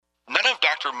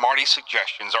Dr. Marty's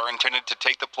suggestions are intended to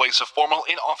take the place of formal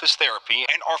in-office therapy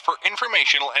and are for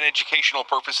informational and educational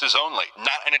purposes only,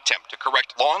 not an attempt to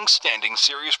correct long-standing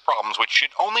serious problems which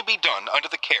should only be done under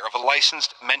the care of a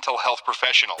licensed mental health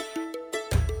professional.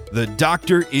 The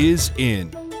doctor is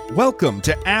in. Welcome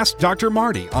to Ask Dr.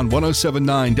 Marty on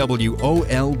 107.9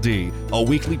 WOLD, a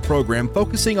weekly program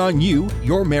focusing on you,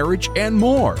 your marriage, and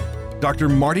more. Dr.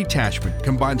 Marty Tashman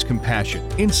combines compassion,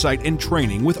 insight, and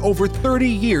training with over 30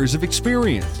 years of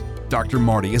experience. Dr.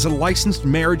 Marty is a licensed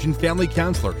marriage and family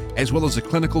counselor, as well as a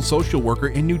clinical social worker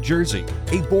in New Jersey,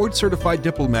 a board-certified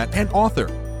diplomat and author.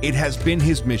 It has been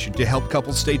his mission to help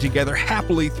couples stay together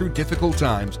happily through difficult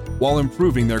times while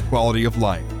improving their quality of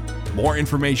life. More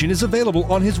information is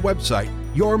available on his website,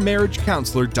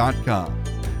 yourmarriagecounselor.com.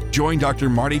 Join Dr.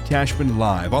 Marty Tashman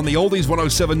live on the Oldies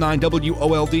 107.9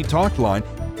 WOLD talk line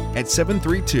at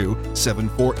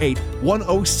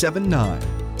 732-748-1079.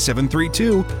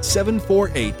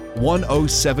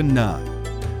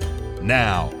 732-748-1079.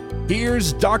 Now,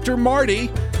 here's Dr. Marty.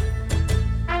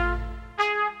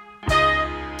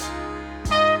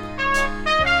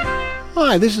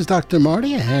 Hi, this is Dr.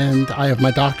 Marty, and I have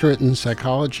my doctorate in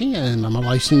psychology, and I'm a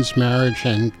licensed marriage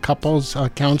and couples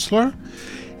counselor.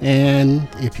 And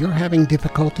if you're having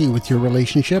difficulty with your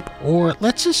relationship, or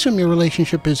let's assume your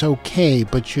relationship is okay,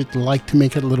 but you'd like to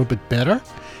make it a little bit better,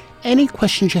 any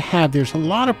questions you have, there's a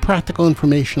lot of practical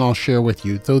information I'll share with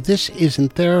you. Though this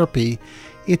isn't therapy,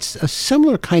 it's a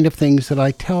similar kind of things that I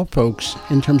tell folks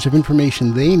in terms of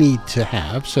information they need to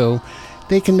have so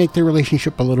they can make their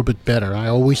relationship a little bit better. I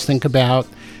always think about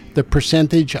the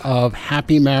percentage of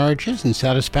happy marriages and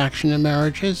satisfaction in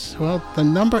marriages. Well, the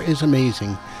number is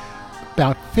amazing.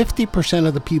 About 50%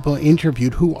 of the people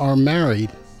interviewed who are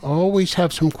married always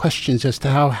have some questions as to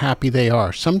how happy they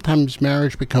are. Sometimes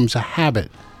marriage becomes a habit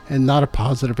and not a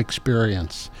positive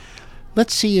experience.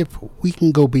 Let's see if we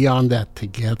can go beyond that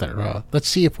together. Let's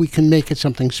see if we can make it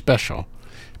something special.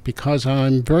 Because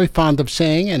I'm very fond of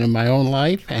saying, and in my own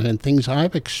life and in things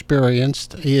I've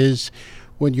experienced, is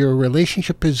when your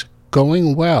relationship is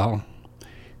going well,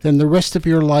 then the rest of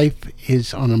your life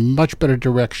is on a much better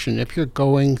direction. If you're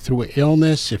going through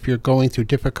illness, if you're going through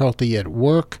difficulty at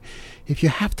work, if you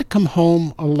have to come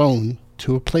home alone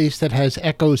to a place that has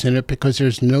echoes in it because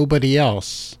there's nobody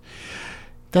else,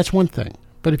 that's one thing.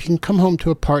 But if you can come home to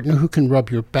a partner who can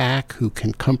rub your back, who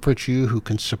can comfort you, who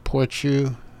can support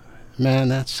you, man,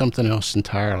 that's something else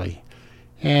entirely.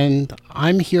 And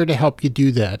I'm here to help you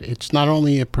do that. It's not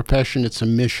only a profession, it's a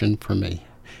mission for me.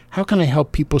 How can I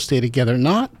help people stay together?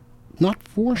 Not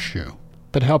force you,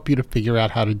 but help you to figure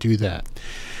out how to do that.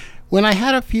 When I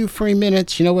had a few free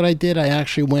minutes, you know what I did? I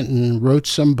actually went and wrote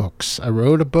some books. I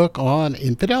wrote a book on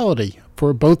infidelity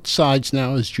for both sides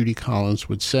now, as Judy Collins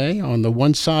would say. On the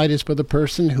one side is for the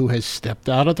person who has stepped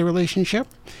out of the relationship,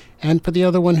 and for the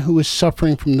other one who is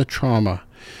suffering from the trauma.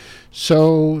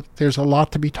 So there's a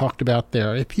lot to be talked about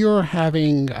there. If you're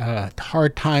having a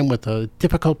hard time with a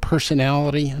difficult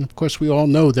personality, and of course we all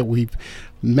know that we've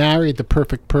married the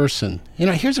perfect person. You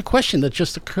know, here's a question that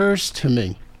just occurs to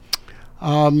me.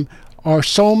 Are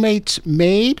soulmates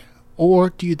made, or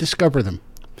do you discover them?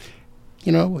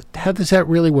 You know, how does that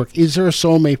really work? Is there a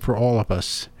soulmate for all of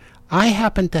us? I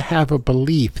happen to have a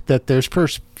belief that there's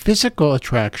first physical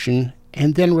attraction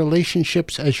and then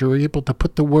relationships. As you're able to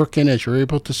put the work in, as you're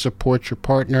able to support your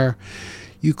partner,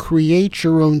 you create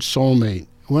your own soulmate.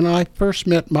 When I first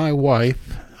met my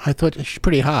wife, I thought she's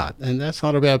pretty hot, and that's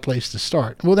not a bad place to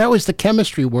start. Well, that was the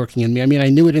chemistry working in me. I mean, I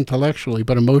knew it intellectually,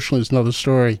 but emotionally is another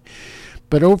story.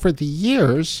 But over the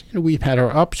years, you know, we've had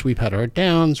our ups, we've had our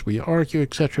downs, we argue,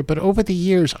 etc. But over the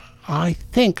years, I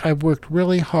think I've worked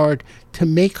really hard to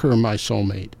make her my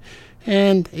soulmate.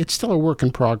 And it's still a work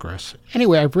in progress.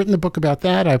 Anyway, I've written a book about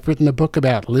that. I've written a book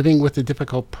about living with a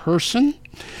difficult person.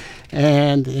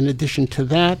 And in addition to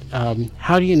that,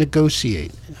 how do you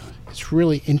negotiate? It's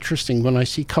really interesting when I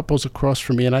see couples across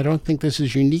from me, and I don't think this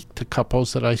is unique to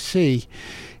couples that I see,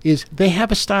 is they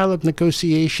have a style of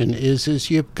negotiation is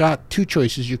you've got two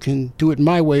choices. You can do it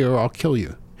my way or I'll kill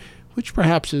you, which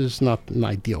perhaps is not an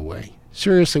ideal way.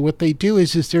 Seriously, what they do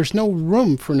is there's no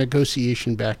room for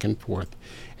negotiation back and forth.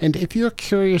 And if you're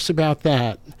curious about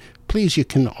that, please, you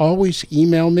can always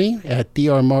email me at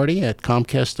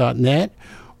drmarty@comcast.net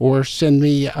or send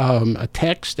me a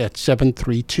text at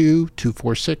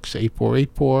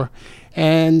 732-246-8484.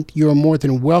 And you're more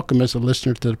than welcome as a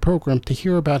listener to the program to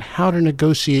hear about how to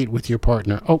negotiate with your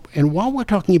partner. Oh, and while we're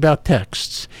talking about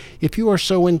texts, if you are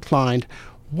so inclined,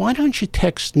 why don't you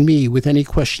text me with any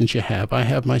questions you have? I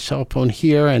have my cell phone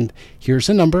here, and here's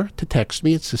a number to text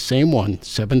me. It's the same one,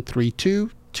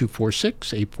 732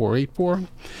 246-8484.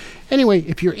 Anyway,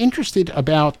 if you're interested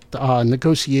about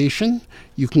negotiation,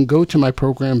 you can go to my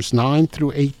programs 9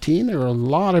 through 18. There are a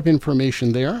lot of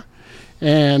information there.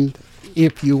 And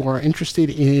if you are interested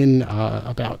in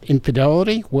about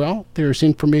infidelity, well, there's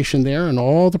information there, and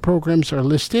all the programs are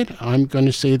listed. I'm going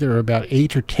to say there are about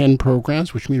 8 or 10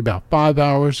 programs, which mean about 5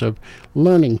 hours of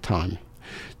learning time.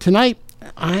 Tonight,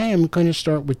 I am going to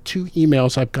start with 2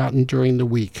 emails I've gotten during the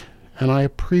week, and I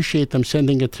appreciate them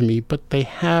sending it to me, but they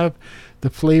have the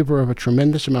flavor of a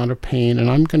tremendous amount of pain, and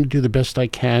I'm going to do the best I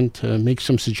can to make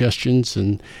some suggestions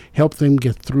and help them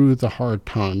get through the hard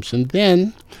times. And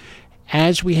then,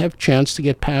 as we have a chance to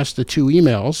get past the 2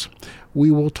 emails,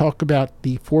 we will talk about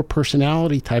the 4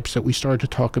 personality types that we started to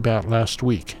talk about last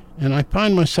week. And I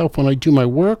find myself, when I do my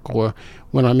work or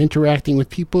when I'm interacting with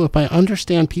people, if I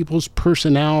understand people's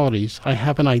personalities, I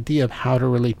have an idea of how to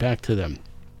relate back to them.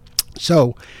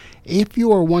 So if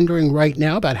you are wondering right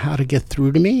now about how to get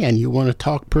through to me and you want to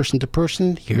talk person to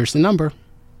person, here's the number.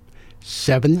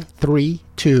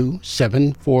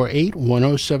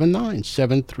 732-748-1079,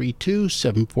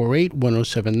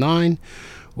 732-748-1079,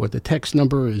 or the text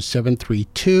number is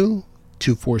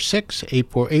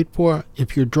 732-246-8484.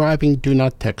 If you're driving, do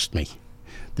not text me.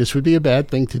 This would be a bad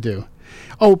thing to do.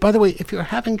 Oh, by the way, if you're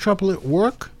having trouble at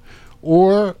work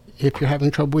or if you're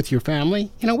having trouble with your family,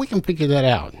 we can figure that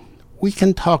out. We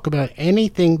can talk about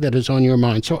anything that is on your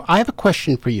mind. So I have a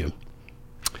question for you.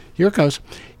 Here it goes.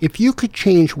 If you could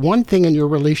change one thing in your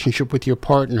relationship with your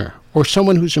partner or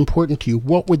someone who's important to you,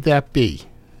 what would that be?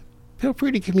 Feel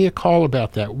free to give me a call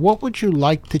about that. What would you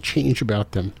like to change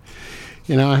about them?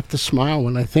 I have to smile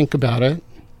when I think about it.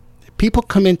 People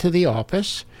come into the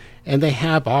office and they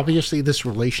have obviously this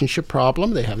relationship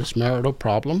problem. They have this marital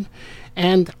problem.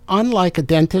 And unlike a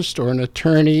dentist or an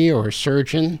attorney or a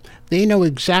surgeon, they know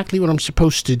exactly what I'm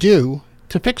supposed to do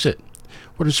to fix it.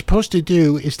 What I'm supposed to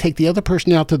do is take the other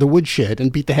person out to the woodshed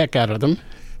and beat the heck out of them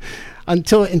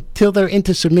until they're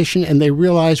into submission and they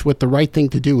realize what the right thing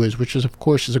to do is, which is, of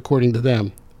course, is according to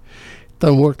them. It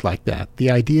doesn't work like that.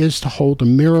 The idea is to hold a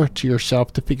mirror to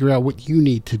yourself to figure out what you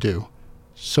need to do.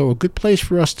 So a good place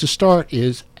for us to start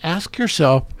is ask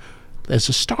yourself, as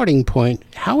a starting point,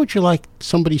 how would you like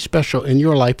somebody special in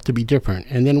your life to be different?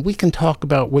 And then we can talk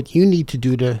about what you need to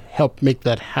do to help make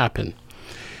that happen.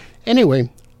 Anyway,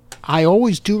 I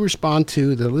always do respond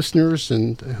to the listeners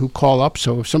and who call up.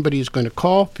 So if somebody is going to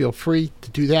call, feel free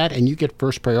to do that, and you get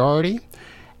first priority.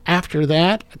 After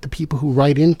that, the people who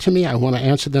write into me, I want to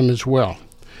answer them as well.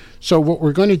 So what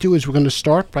we're going to do is we're going to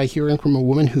start by hearing from a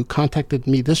woman who contacted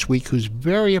me this week who's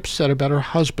very upset about her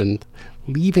husband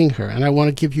leaving her. And I want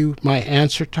to give you my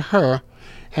answer to her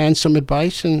and some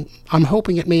advice, and I'm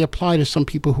hoping it may apply to some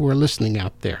people who are listening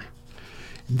out there.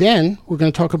 Then we're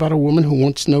going to talk about a woman who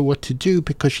wants to know what to do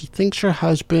because she thinks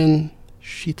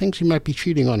he might be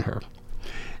cheating on her.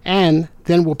 And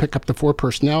then we'll pick up the 4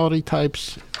 personality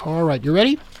types. All right, you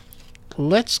ready?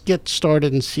 Let's get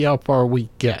started and see how far we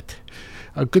get.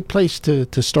 A good place to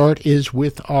start is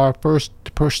with our first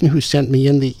person who sent me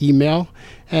in the email,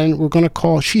 and we're going to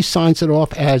call, she signs it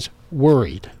off as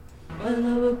worried. Well,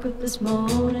 I woke up this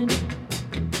morning,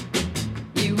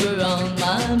 you were on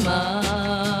my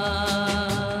mind,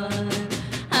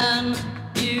 and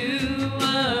you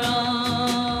were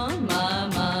on my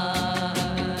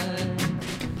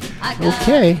mind.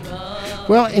 Okay.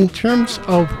 Well, in terms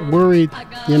of worried,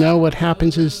 what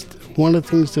happens is one of the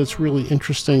things that's really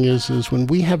interesting is when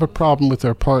we have a problem with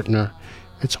our partner,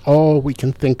 it's all we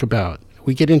can think about.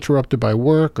 We get interrupted by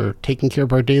work or taking care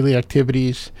of our daily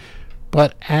activities.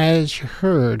 But as you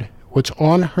heard, what's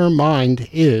on her mind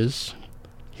is,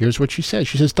 here's what she says.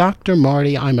 She says, Dr.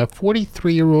 Marty, I'm a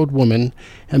 43-year-old woman,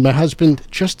 and my husband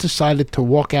just decided to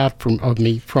walk out from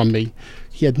me.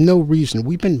 He had no reason.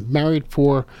 We've been married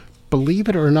for, believe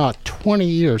it or not, 20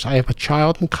 years. I have a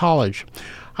child in college.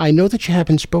 I know that you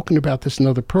haven't spoken about this in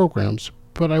other programs,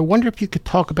 but I wonder if you could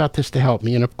talk about this to help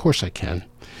me, and of course I can.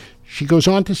 She goes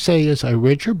on to say, as I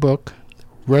read your book,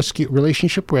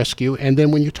 Relationship Rescue, and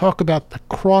then when you talk about the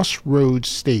crossroads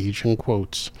stage, in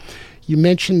quotes, you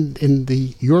mentioned in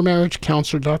the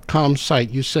yourmarriagecounselor.com site,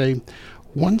 you say,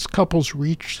 once couples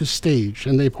reach the stage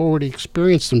and they've already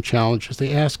experienced some challenges,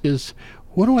 they ask is,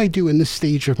 what do I do in this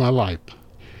stage of my life?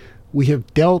 We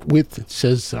have dealt with,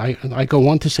 says, I go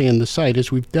on to say in the site, is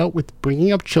we've dealt with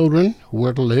bringing up children,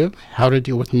 where to live, how to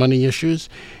deal with money issues,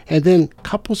 and then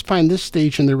couples find this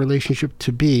stage in their relationship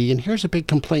to be, and here's a big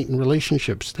complaint in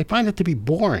relationships, they find it to be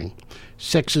boring.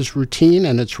 Sex is routine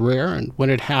and it's rare, and when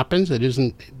it happens, it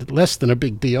isn't less than a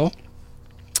big deal.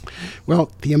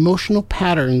 Well, the emotional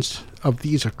patterns of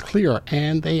these are clear,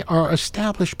 and they are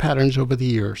established patterns over the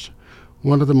years.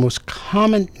 one of the most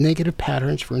common negative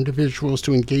patterns for individuals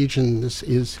to engage in this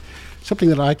is something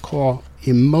that I call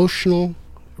emotional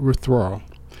withdrawal.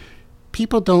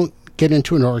 People don't get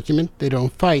into an argument. They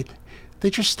don't fight. They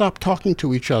just stop talking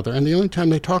to each other. And the only time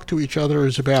they talk to each other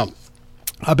is about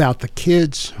the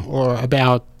kids or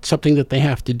about something that they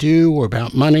have to do or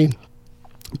about money.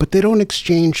 But they don't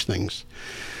exchange things.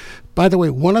 By the way,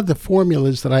 one of the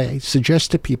formulas that I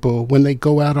suggest to people when they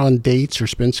go out on dates or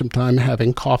spend some time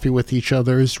having coffee with each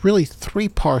other is really 3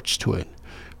 parts to it.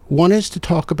 One is to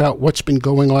talk about what's been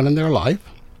going on in their life.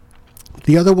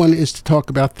 The other one is to talk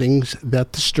about things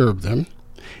that disturb them.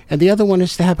 And the other one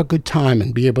is to have a good time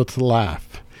and be able to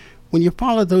laugh. When you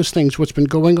follow those things, what's been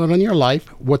going on in your life,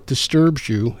 what disturbs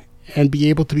you, and be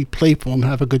able to be playful and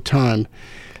have a good time,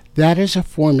 that is a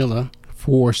formula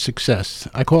for success.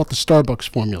 I call it the Starbucks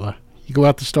formula. You go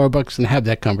out to Starbucks and have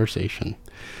that conversation.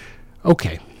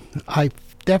 Okay,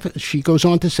 she goes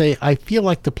on to say, I feel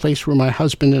like the place where my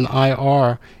husband and I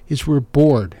are is we're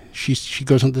bored. She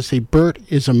goes on to say, Bert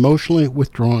is emotionally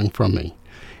withdrawing from me.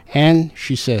 And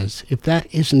she says, if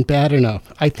that isn't bad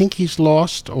enough, I think he's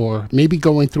lost or maybe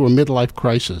going through a midlife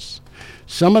crisis.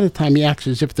 Some of the time he acts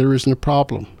as if there isn't a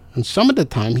problem. And some of the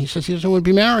time he says he doesn't want to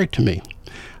be married to me.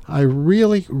 I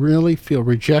really, really feel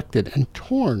rejected and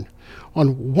torn.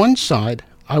 On one side,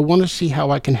 I want to see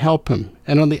how I can help him.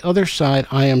 And on the other side,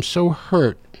 I am so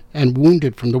hurt and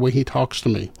wounded from the way he talks to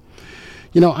me.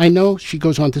 I know she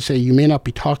goes on to say, you may not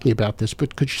be talking about this,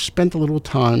 but could you spend a little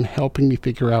time helping me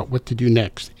figure out what to do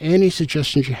next? Any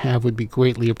suggestions you have would be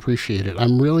greatly appreciated.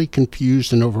 I'm really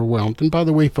confused and overwhelmed. And by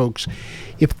the way, folks,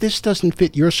 if this doesn't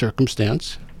fit your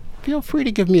circumstance, feel free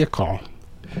to give me a call.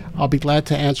 I'll be glad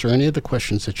to answer any of the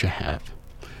questions that you have.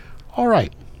 All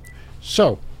right.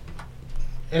 So,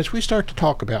 as we start to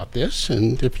talk about this,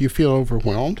 and if you feel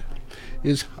overwhelmed,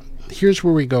 here's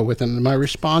where we go with it. And my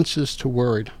response is to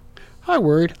worried. Hi,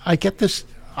 worried. I get this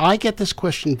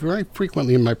question very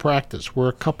frequently in my practice, where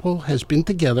a couple has been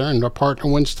together and their partner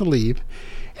wants to leave,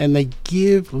 and they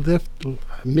give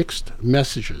mixed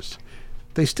messages.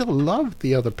 They still love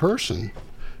the other person,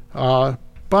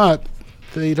 but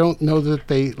they don't know that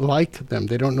they like them.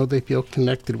 They don't know they feel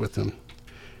connected with them.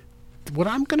 What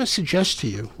I'm going to suggest to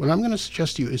you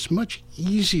is much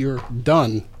easier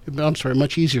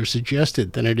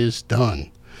suggested than it is done.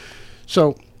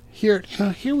 So here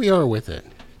we are with it.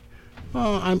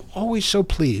 I'm always so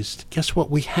pleased. Guess what?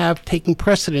 We have taken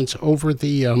precedence over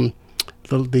the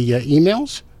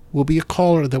emails. Will be a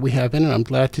caller that we have in, and I'm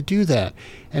glad to do that.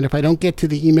 And if I don't get to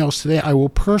the emails today, I will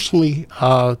personally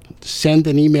send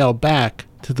an email back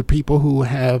to the people who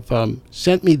have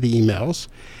sent me the emails,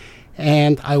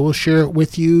 and I will share it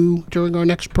with you during our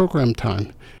next program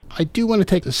time. I do want to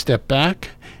take a step back,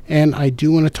 and I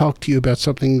do want to talk to you about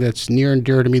something that's near and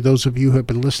dear to me. Those of you who have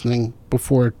been listening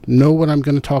before know what I'm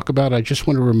going to talk about. I just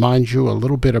want to remind you a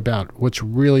little bit about what's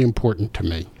really important to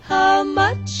me. How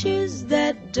much is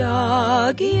that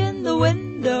doggy in the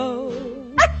window?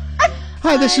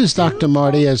 Hi, this is Dr.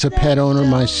 Marty. As a pet owner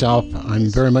myself,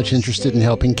 I'm very much interested in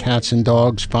helping cats and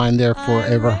dogs find their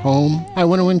forever home. I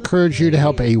want to encourage you to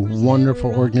help a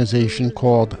wonderful organization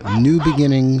called New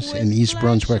Beginnings in East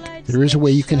Brunswick. There is a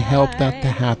way you can help that to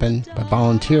happen by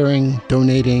volunteering,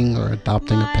 donating, or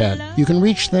adopting a pet. You can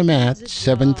reach them at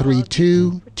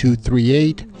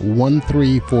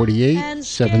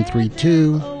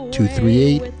 732-238-1348,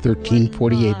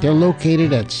 732-238-1348. They're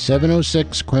located at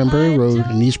 706 Cranberry Road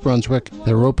in East Brunswick.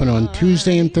 They're open on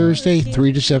Tuesday and Thursday,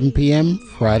 3 to 7 p.m.,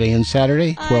 Friday and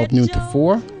Saturday, 12 noon to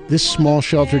 4. This small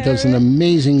shelter does an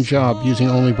amazing job using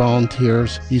only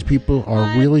volunteers. These people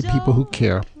are really people who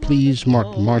care. Please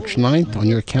mark March 9th on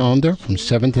your calendar from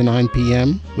 7 to 9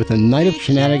 p.m. with a night of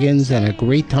shenanigans and a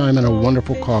great time and a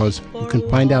wonderful cause. You can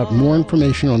find out more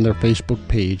information on their Facebook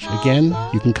page. Again,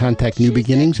 you can contact New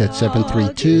Beginnings at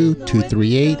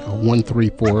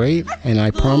 732-238-1348, and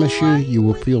I promise you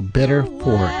will feel better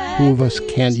for it. Who of us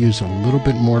can't use a little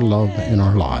bit more love in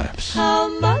our lives? How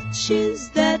much is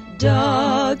that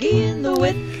doggy in the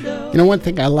window? One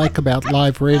thing I like about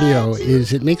live radio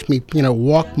is it makes me,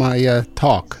 walk my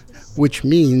talk, which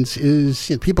means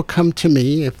people come to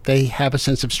me if they have a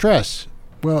sense of stress.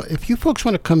 Well, if you folks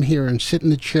want to come here and sit in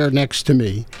the chair next to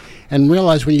me and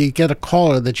realize when you get a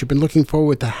caller that you've been looking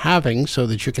forward to having so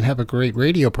that you can have a great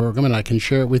radio program and I can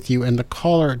share it with you and the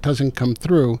caller doesn't come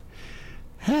through,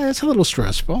 it's a little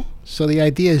stressful. So the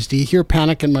idea is, do you hear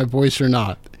panic in my voice or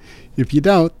not? If you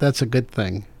don't, that's a good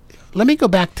thing. Let me go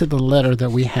back to the letter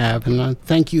that we have, and I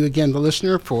thank you again, the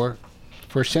listener, for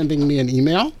sending me an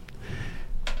email.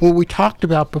 What we talked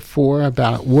about before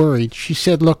about worried, she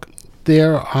said, look,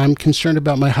 there I'm concerned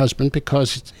about my husband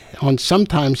because on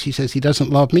sometimes he says he doesn't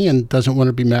love me and doesn't want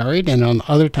to be married, and on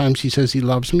other times he says he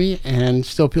loves me and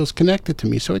still feels connected to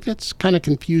me. So it gets kind of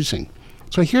confusing.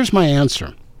 So here's my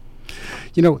answer.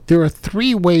 There are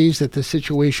 3 ways that the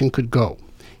situation could go.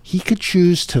 He could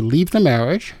choose to leave the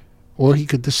marriage, or he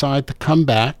could decide to come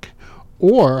back,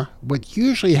 or what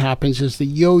usually happens is the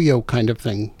yo-yo kind of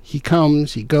thing. He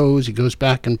comes, he goes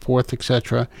back and forth,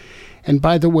 etc. And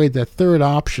by the way, the third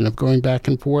option of going back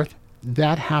and forth,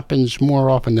 that happens more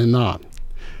often than not.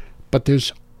 But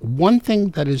there's one thing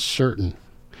that is certain.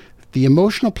 The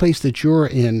emotional place that you're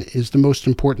in is the most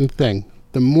important thing.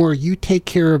 The more you take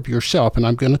care of yourself, and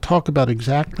I'm going to talk about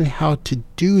exactly how to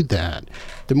do that,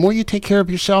 the more you take care of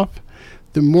yourself,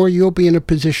 the more you'll be in a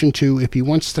position to, if he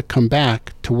wants to come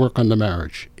back, to work on the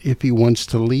marriage. If he wants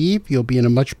to leave, you'll be in a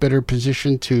much better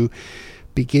position to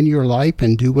begin your life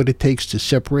and do what it takes to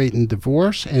separate and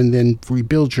divorce and then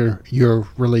rebuild your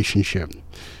relationship.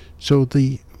 So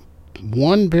the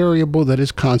one variable that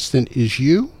is constant is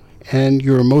you and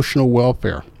your emotional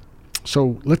welfare.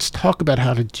 So let's talk about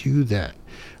how to do that.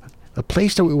 The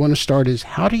place that we want to start is,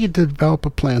 how do you develop a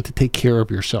plan to take care of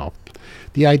yourself?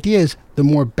 The idea is the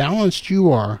more balanced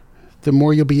you are, the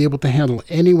more you'll be able to handle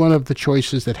any one of the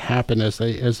choices that happen as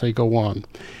they go on.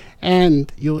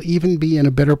 And you'll even be in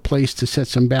a better place to set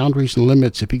some boundaries and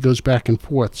limits if he goes back and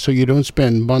forth, so you don't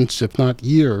spend months, if not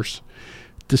years,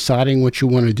 deciding what you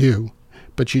want to do.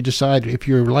 But you decide if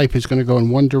your life is going to go in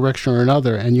one direction or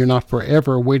another, and you're not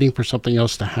forever waiting for something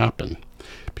else to happen.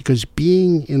 Because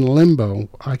being in limbo,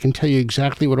 I can tell you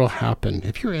exactly what will happen.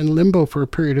 If you're in limbo for a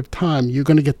period of time, you're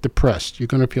going to get depressed. You're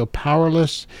going to feel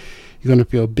powerless. You're going to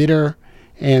feel bitter,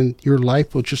 and your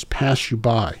life will just pass you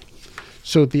by.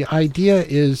 So the idea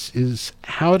is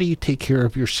how do you take care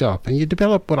of yourself? And you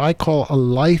develop what I call a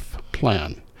life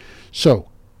plan. So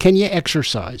can you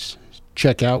exercise?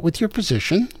 Check out with your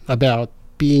physician about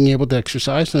being able to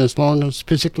exercise. And as long as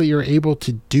physically you're able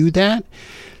to do that,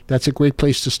 that's a great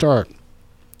place to start.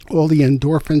 All the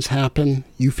endorphins happen.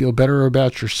 You feel better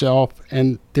about yourself.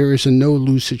 And there is a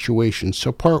no-lose situation.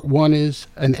 So part 1 is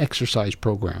an exercise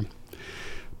program.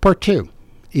 Part 2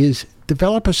 is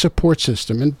develop a support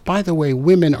system. And by the way,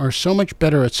 women are so much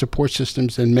better at support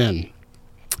systems than men.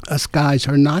 Us guys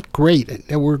are not great.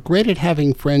 We're great at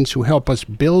having friends who help us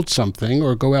build something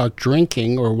or go out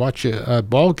drinking or watch a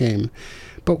ball game,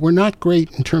 but we're not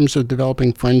great in terms of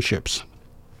developing friendships.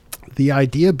 The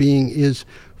idea being is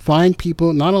find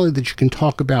people not only that you can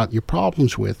talk about your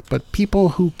problems with, but people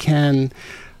who can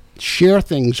share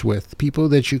things with, people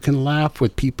that you can laugh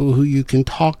with, people who you can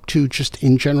talk to just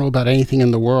in general about anything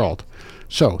in the world.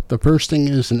 So the first thing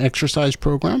is an exercise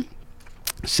program.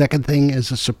 Second thing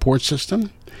is a support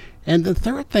system. And the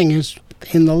third thing is,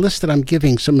 in the list that I'm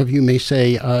giving, some of you may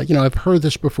say, I've heard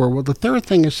this before. Well, the third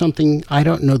thing is something I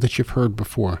don't know that you've heard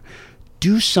before.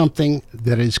 Do something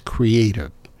that is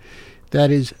creative.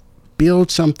 That is,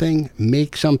 build something,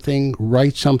 make something,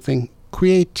 write something.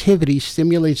 Creativity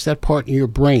stimulates that part in your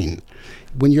brain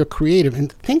when you're creative.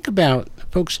 And think about,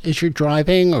 folks, as you're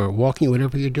driving or walking,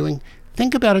 whatever you're doing,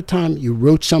 think about a time you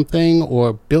wrote something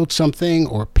or built something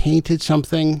or painted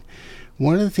something.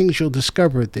 One of the things you'll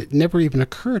discover that never even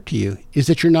occurred to you is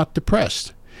that you're not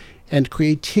depressed. And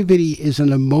creativity is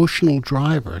an emotional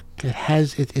driver.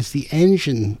 It's the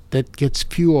engine that gets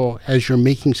fuel as you're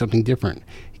making something different.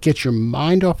 It gets your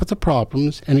mind off of the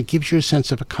problems, and it gives you a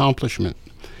sense of accomplishment.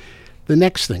 The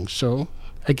next thing, so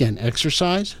again,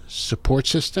 exercise, support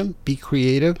system, be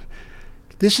creative.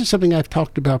 This is something I've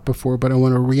talked about before, but I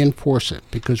want to reinforce it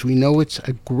because we know it's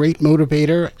a great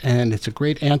motivator and it's a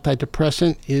great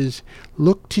antidepressant, is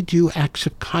look to do acts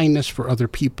of kindness for other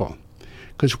people.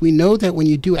 Because we know that when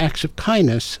you do acts of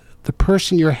kindness, the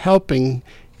person you're helping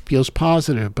feels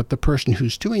positive, but the person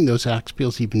who's doing those acts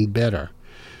feels even better.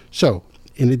 So,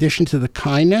 in addition to the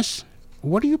kindness,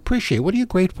 what do you appreciate? What are you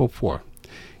grateful for?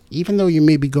 Even though you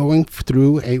may be going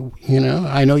through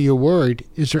I know you're worried,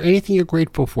 is there anything you're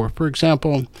grateful for? For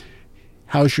example,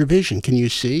 how's your vision? Can you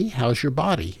see? How's your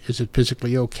body? Is it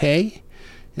physically okay?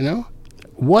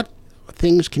 What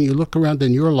things can you look around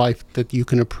in your life that you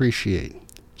can appreciate?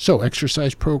 So,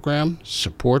 exercise program,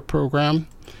 support program,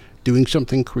 doing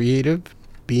something creative,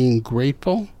 being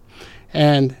grateful,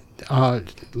 and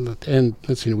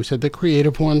let's see, we said the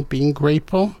creative one, being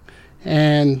grateful,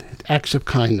 and acts of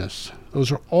kindness. Those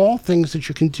are all things that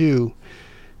you can do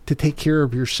to take care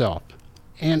of yourself.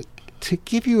 And to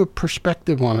give you a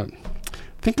perspective on it,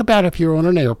 think about if you're on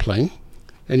an airplane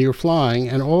and you're flying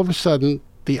and all of a sudden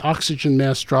the oxygen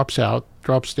mask drops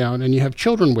down, and you have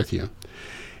children with you.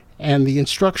 And the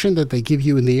instruction that they give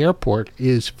you in the airport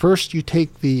is first you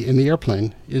take in the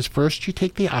airplane, is first you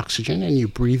take the oxygen and you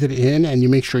breathe it in and you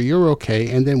make sure you're okay.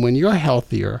 And then when you're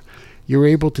healthier, you're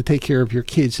able to take care of your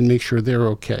kids and make sure they're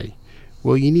okay.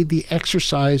 Well, you need the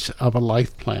exercise of a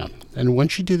life plan. And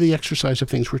once you do the exercise of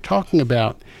things we're talking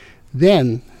about,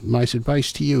 then my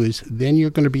advice to you is then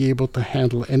you're going to be able to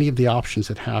handle any of the options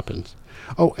that happens.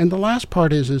 Oh, and the last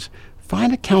part is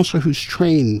find a counselor who's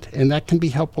trained, and that can be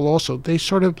helpful also. They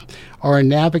sort of are a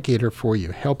navigator for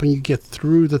you, helping you get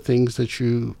through the things that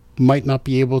you might not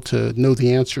be able to know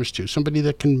the answers to, somebody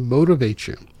that can motivate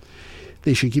you.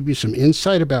 They should give you some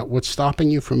insight about what's stopping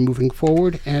you from moving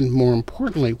forward, and more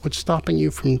importantly, what's stopping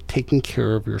you from taking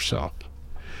care of yourself.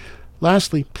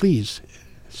 Lastly, please,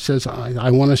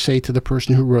 I want to say to the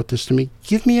person who wrote this to me,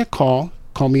 give me a call.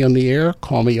 Call me on the air,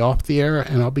 call me off the air,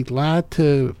 and I'll be glad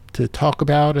to talk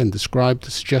about and describe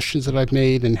the suggestions that I've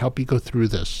made and help you go through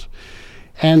this.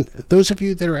 And those of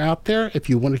you that are out there, if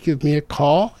you want to give me a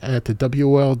call at the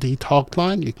WOLD talk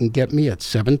line, you can get me at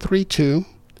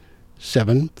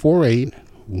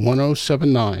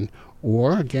 732-748-1079.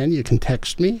 Or, again, you can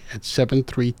text me at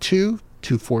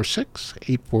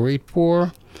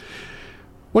 732-246-8484.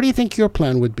 What do you think your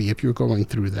plan would be if you're going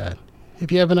through that?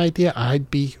 If you have an idea,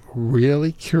 I'd be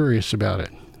really curious about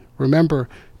it. Remember,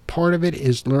 part of it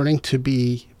is learning to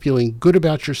be feeling good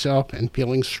about yourself and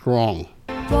feeling strong.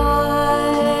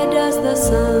 Why does the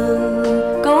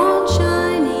sun go on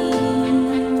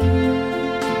shining?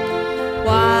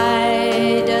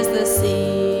 Why does the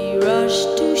sea rush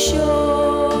to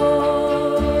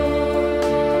shore?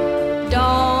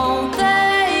 Don't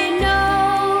they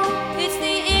know it's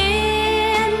the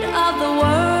end of the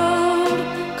world?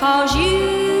 'Cause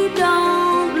you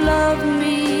don't love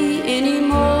me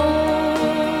anymore.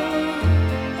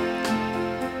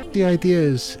 The idea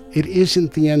is it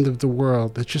isn't the end of the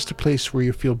world. It's just a place where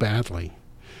you feel badly.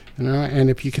 And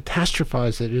if you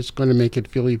catastrophize it, it's going to make it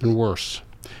feel even worse.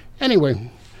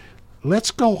 Anyway, let's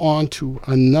go on to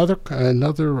another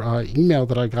email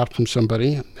that I got from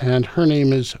somebody, and her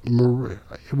name is Marie.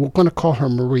 We're going to call her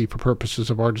Marie for purposes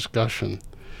of our discussion.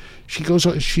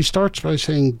 She starts by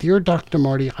saying, "Dear Dr.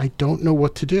 Marty, I don't know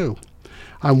what to do.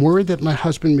 I'm worried that my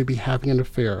husband may be having an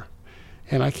affair.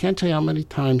 And I can't tell you how many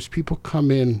times people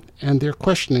come in and they're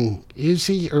questioning, is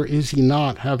he or is he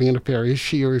not having an affair? Is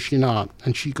she or is she not?"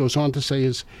 And she goes on to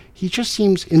say, he just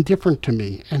seems indifferent to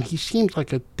me, and he seems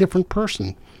like a different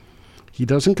person. He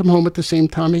doesn't come home at the same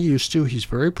time he used to. He's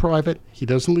very private. He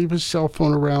doesn't leave his cell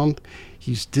phone around.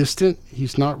 He's distant.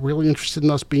 He's not really interested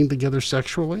in us being together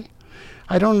sexually.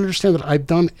 I don't understand that. I've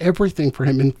done everything for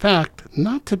him. In fact,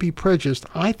 not to be prejudiced,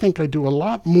 I think I do a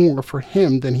lot more for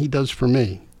him than he does for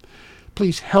me.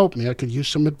 Please help me. I could use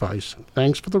some advice.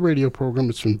 Thanks for the radio program.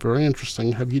 It's been very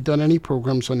interesting. Have you done any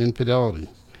programs on infidelity?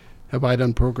 Have I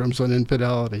done programs on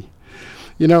infidelity?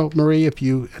 You know, Marie, if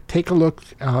you take a look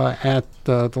at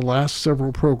the last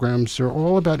several programs, they're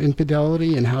all about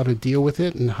infidelity and how to deal with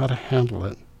it and how to handle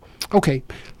it. Okay,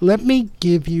 let me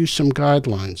give you some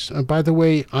guidelines. By the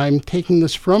way, I'm taking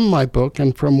this from my book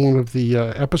and from one of the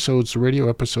episodes, the radio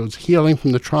episodes, Healing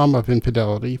from the Trauma of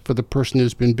Infidelity for the Person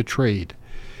Who's Been Betrayed.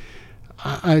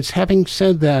 As having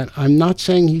said that, I'm not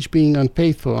saying he's being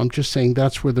unfaithful. I'm just saying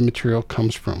that's where the material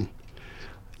comes from.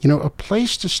 You know, a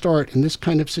place to start in this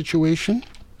kind of situation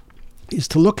is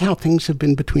to look how things have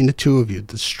been between the two of you.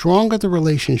 The stronger the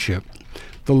relationship,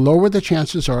 the lower the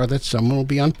chances are that someone will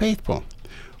be unfaithful.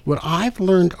 What I've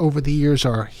learned over the years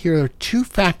here are two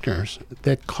factors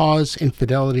that cause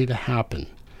infidelity to happen.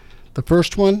 The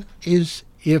first one is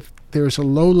if there's a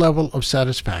low level of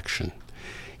satisfaction.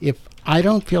 If I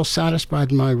don't feel satisfied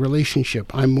in my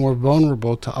relationship, I'm more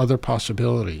vulnerable to other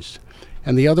possibilities.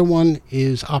 And the other one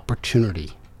is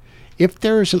opportunity. If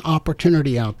there is an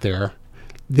opportunity out there,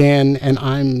 then, and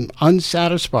I'm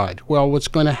unsatisfied, well, what's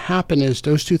going to happen is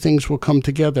those two things will come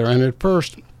together. And at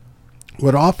first,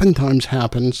 what oftentimes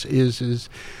happens is,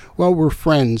 well, we're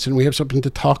friends and we have something to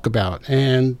talk about.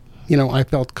 And, you know, I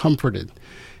felt comforted.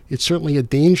 It's certainly a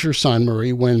danger sign,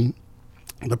 Marie, when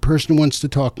the person wants to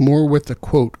talk more with a,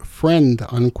 quote, friend,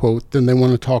 unquote, than they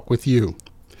want to talk with you.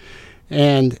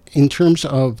 And in terms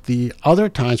of the other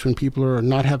times when people are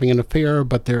not having an affair,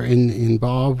 but they're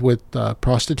involved with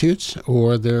prostitutes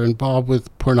or they're involved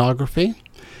with pornography,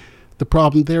 the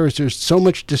problem there is there's so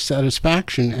much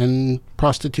dissatisfaction, and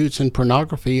prostitutes and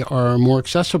pornography are more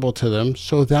accessible to them,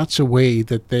 so that's a way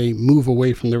that they move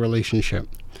away from the relationship.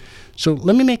 So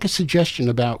let me make a suggestion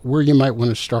about where you might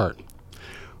want to start.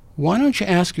 Why don't you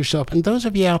ask yourself, and those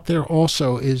of you out there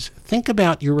also, is think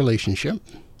about your relationship.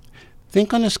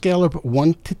 Think on a scale of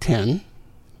 1 to 10.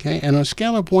 Okay, and on a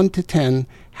scale of 1 to 10,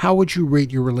 how would you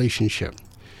rate your relationship?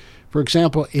 For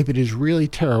example, if it is really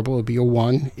terrible, it'll be a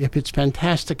 1. If it's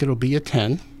fantastic, it'll be a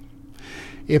 10.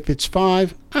 If it's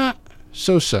 5,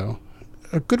 so-so.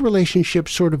 A good relationship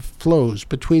sort of flows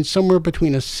somewhere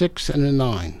between a 6 and a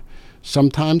 9.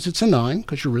 Sometimes it's a 9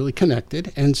 because you're really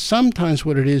connected, and sometimes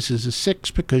what it is a 6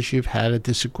 because you've had a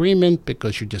disagreement,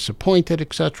 because you're disappointed,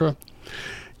 etc.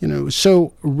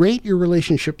 So rate your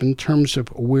relationship in terms of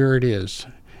where it is.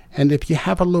 And if you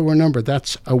have a lower number,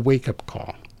 that's a wake-up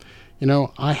call.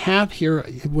 I have here,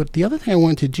 the other thing I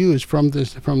want to do is from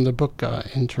the book,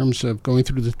 in terms of going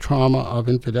through the trauma of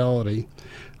infidelity,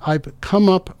 I've come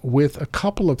up with a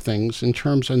couple of things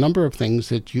a number of things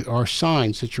that are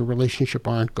signs that your relationship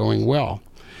aren't going well.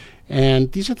 And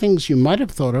these are things you might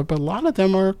have thought of, but a lot of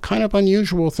them are kind of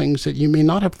unusual things that you may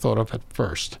not have thought of at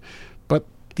first. But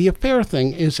the affair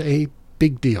thing is a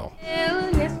big deal.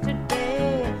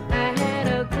 Yesterday I had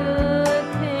a good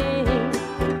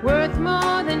thing worth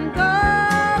more than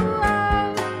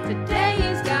gold.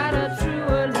 Today's got a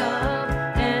truer love,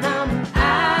 and I'm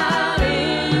out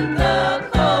in the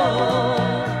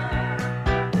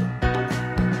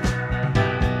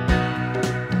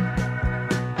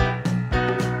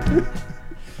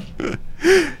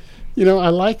I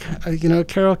like,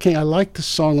 Carole King, I liked the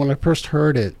song when I first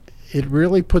heard it. It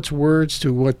really puts words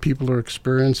to what people are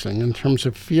experiencing in terms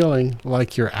of feeling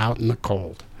like you're out in the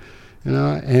cold.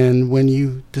 And when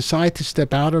you decide to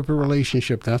step out of a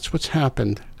relationship, that's what's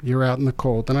happened. You're out in the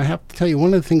cold. And I have to tell you,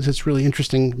 one of the things that's really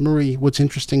interesting, Marie, what's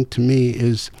interesting to me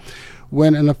is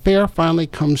when an affair finally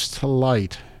comes to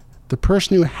light, the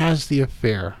person who has the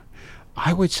affair,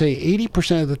 I would say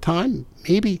 80% of the time,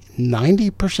 maybe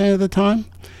 90% of the time,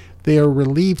 they are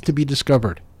relieved to be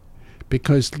discovered.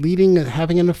 Because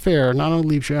having an affair not only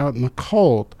leaves you out in the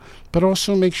cold, but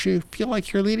also makes you feel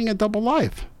like you're leading a double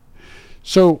life.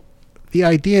 So the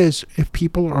idea is, if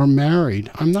people are married,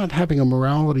 I'm not having a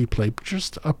morality play, but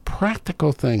just a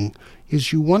practical thing,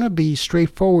 is you want to be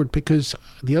straightforward, because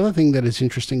the other thing that is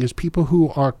interesting is people who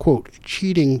are, quote,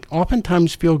 cheating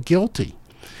oftentimes feel guilty.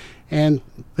 And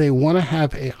they want to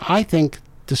have I think,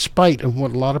 despite of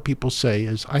what a lot of people say,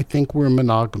 is I think we're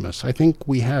monogamous. I think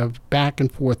we have back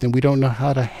and forth and we don't know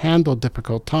how to handle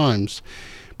difficult times.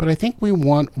 But I think we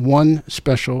want one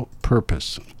special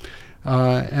purpose.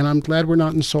 And I'm glad we're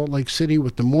not in Salt Lake City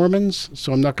with the Mormons,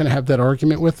 so I'm not going to have that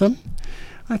argument with them.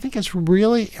 I think it's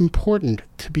really important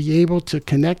to be able to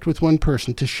connect with one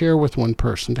person, to share with one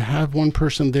person, to have one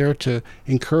person there to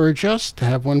encourage us, to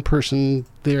have one person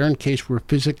there in case we're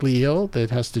physically ill that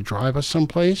has to drive us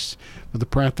someplace for the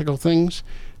practical things,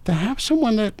 to have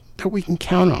someone that we can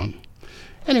count on.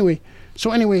 Anyway,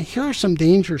 here are some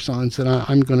danger signs that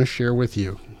I'm going to share with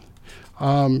you.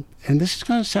 And this is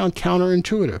going to sound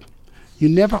counterintuitive. You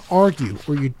never argue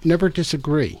or you never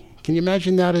disagree. Can you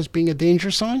imagine that as being a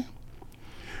danger sign?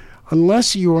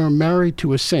 Unless you are married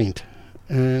to a saint,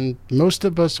 and most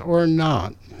of us are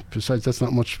not. Besides, that's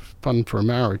not much fun for a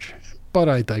marriage, but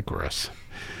I digress.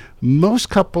 Most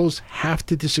couples have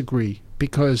to disagree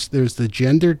because there's the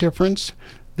gender difference,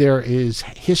 there is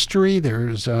history,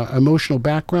 there's emotional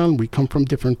background, we come from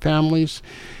different families.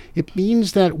 It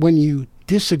means that when you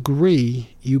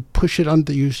disagree, you push it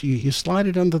under, you slide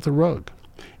it under the rug.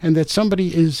 And that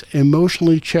somebody is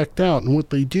emotionally checked out, and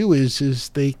what they do is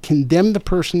they condemn the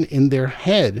person in their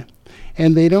head,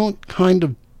 and they don't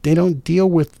deal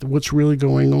with what's really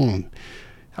going on.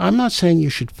 I'm not saying you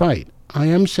should fight. I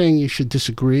am saying you should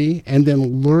disagree and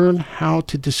then learn how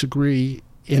to disagree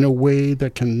in a way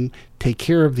that can take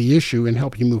care of the issue and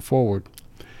help you move forward.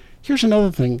 Here's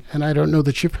another thing, and I don't know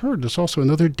that you've heard this, also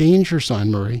another danger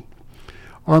sign, Marie.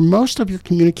 Are most of your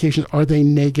communications, are they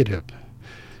negative?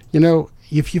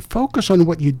 If you focus on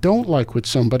what you don't like with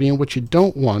somebody and what you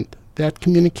don't want, that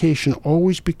communication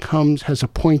always has a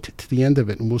point to the end of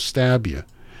it and will stab you.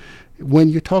 When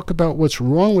you talk about what's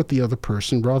wrong with the other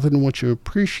person rather than what you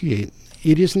appreciate,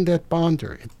 it isn't that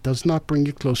bonder. It does not bring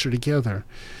you closer together.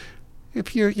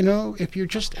 If you're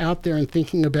just out there and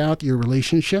thinking about your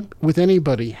relationship with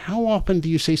anybody, how often do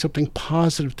you say something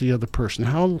positive to the other person?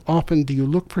 How often do you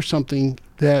look for something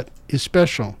that is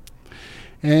special?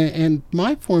 And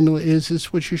my formula is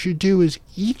what you should do is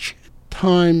each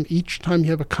time you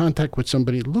have a contact with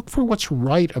somebody, look for what's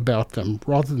right about them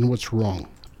rather than what's wrong.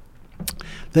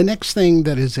 The next thing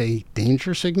that is a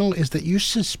danger signal is that you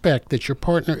suspect that your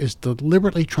partner is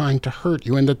deliberately trying to hurt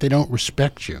you and that they don't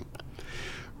respect you.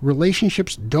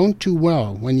 Relationships don't do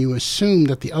well when you assume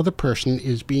that the other person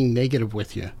is being negative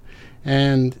with you.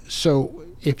 And so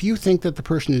if you think that the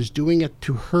person is doing it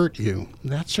to hurt you,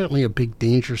 that's certainly a big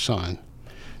danger sign.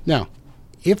 Now,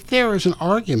 if there is an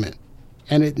argument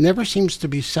and it never seems to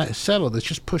be settled. It's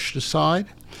just pushed aside.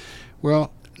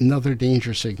 Well, another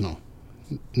danger signal.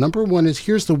 Number one is,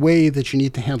 here's the way that you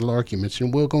need to handle arguments,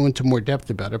 and we'll go into more depth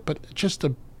about it, but just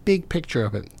a big picture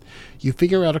of it. You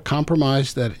figure out a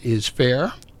compromise that is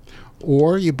fair,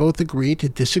 or you both agree to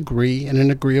disagree in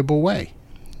an agreeable way.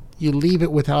 You leave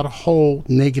it without a whole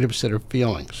negative set of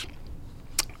feelings.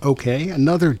 Okay,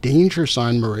 another danger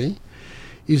sign, Marie,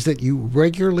 is that you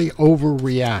regularly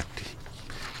overreact.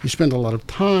 You spend a lot of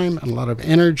time and a lot of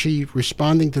energy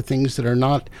responding to things that are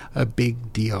not a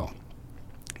big deal.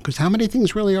 Because how many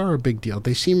things really are a big deal?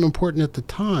 They seem important at the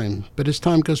time, but as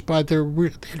time goes by,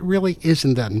 it really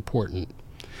isn't that important.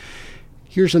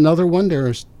 Here's another one.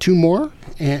 There's two more,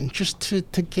 and just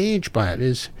to gauge by it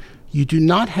is, you do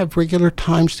not have regular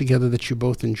times together that you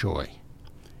both enjoy.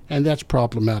 And that's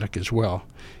problematic as well.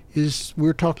 Is we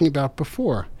were talking about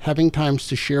before, having times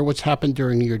to share what's happened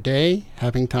during your day,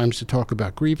 having times to talk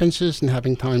about grievances, and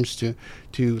having times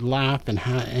to laugh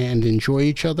and enjoy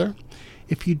each other.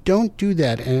 If you don't do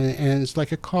that, and it's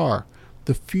like a car,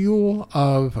 the fuel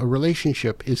of a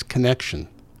relationship is connection.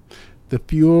 The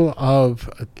fuel of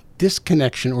a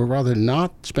disconnection, or rather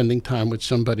not spending time with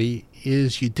somebody,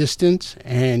 is you distance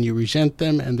and you resent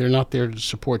them and they're not there to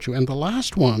support you. And the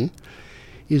last one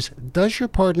is, does your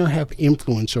partner have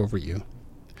influence over you?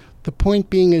 The point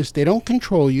being is, they don't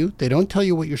control you, they don't tell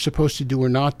you what you're supposed to do or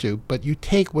not do, but you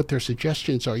take what their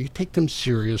suggestions are, you take them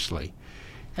seriously.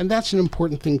 And that's an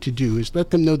important thing to do, is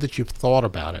let them know that you've thought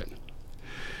about it.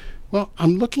 Well,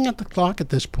 I'm looking at the clock at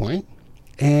this point,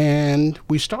 and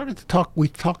we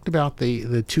talked about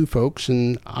the two folks,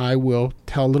 and I will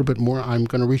tell a little bit more. I'm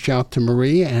going to reach out to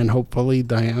Marie, and hopefully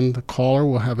Diane, the caller,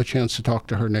 will have a chance to talk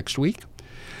to her next week.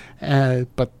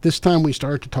 But this time we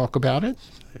started to talk about it.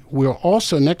 We'll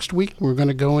also, next week, we're going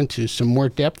to go into some more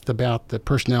depth about the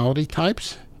personality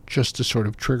types. Just to sort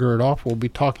of trigger it off, we'll be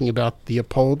talking about the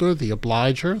upholder, the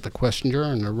obliger, the questioner,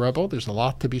 and the rebel. There's a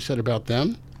lot to be said about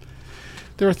them.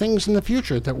 There are things in the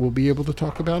future that we'll be able to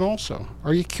talk about also.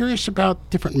 Are you curious about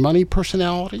different money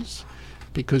personalities?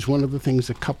 Because one of the things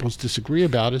that couples disagree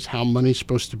about is how money's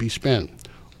supposed to be spent.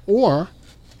 Or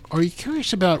are you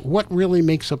curious about what really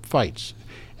makes up fights?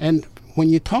 And when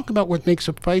you talk about what makes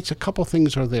up fights, a couple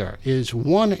things are there.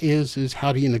 One is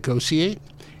how do you negotiate,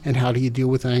 and how do you deal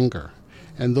with anger?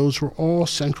 And those were all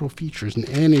central features in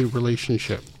any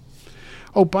relationship.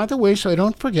 Oh, by the way, so I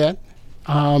don't forget,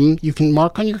 you can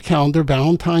mark on your calendar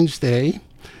Valentine's Day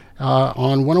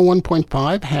on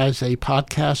 101.5 has a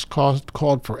podcast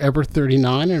called Forever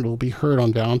 39, and it'll be heard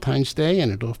on Valentine's Day,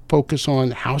 and it'll focus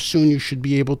on how soon you should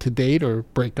be able to date or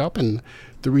break up. And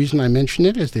the reason I mention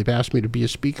it is they've asked me to be a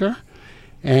speaker.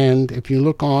 And if you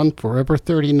look on Forever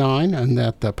 39 and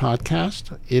that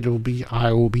podcast,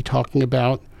 I will be talking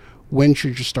about when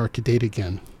should you start to date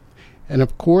again. And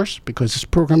of course, because this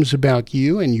program is about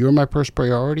you and you're my first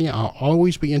priority, I'll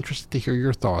always be interested to hear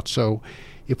your thoughts. So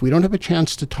if we didn't have a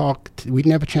chance to talk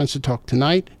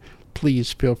tonight,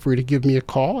 please feel free to give me a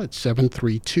call at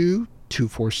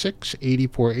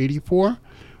 732-246-8484,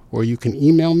 or you can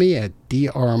email me at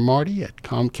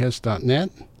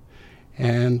drmarty@comcast.net.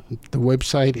 And the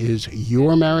website is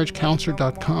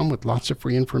yourmarriagecounselor.com with lots of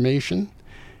free information.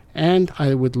 And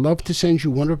I would love to send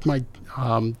you one of my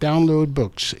download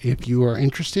books. If you are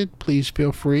interested, please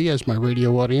feel free, as my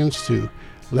radio audience, to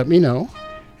let me know,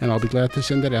 and I'll be glad to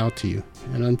send it out to you.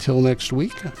 And until next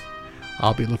week,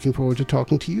 I'll be looking forward to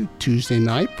talking to you Tuesday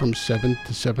night from 7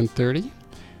 to 7:30,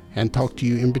 and talk to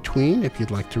you in between if you'd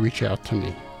like to reach out to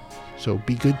me. So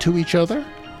be good to each other,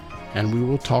 and we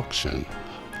will talk soon.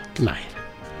 Good night.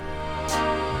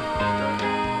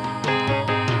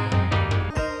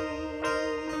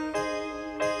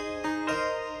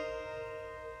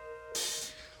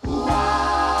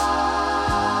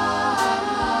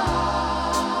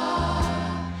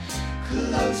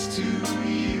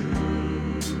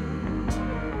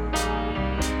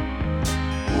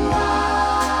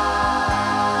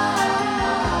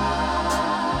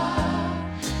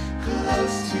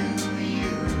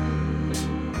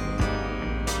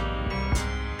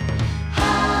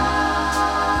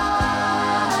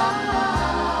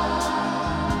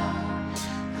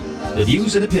 The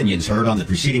views and opinions heard on the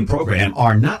preceding program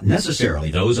are not necessarily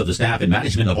those of the staff and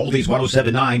management of Oldies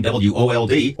 107.9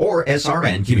 WOLD or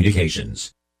SRN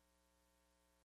Communications.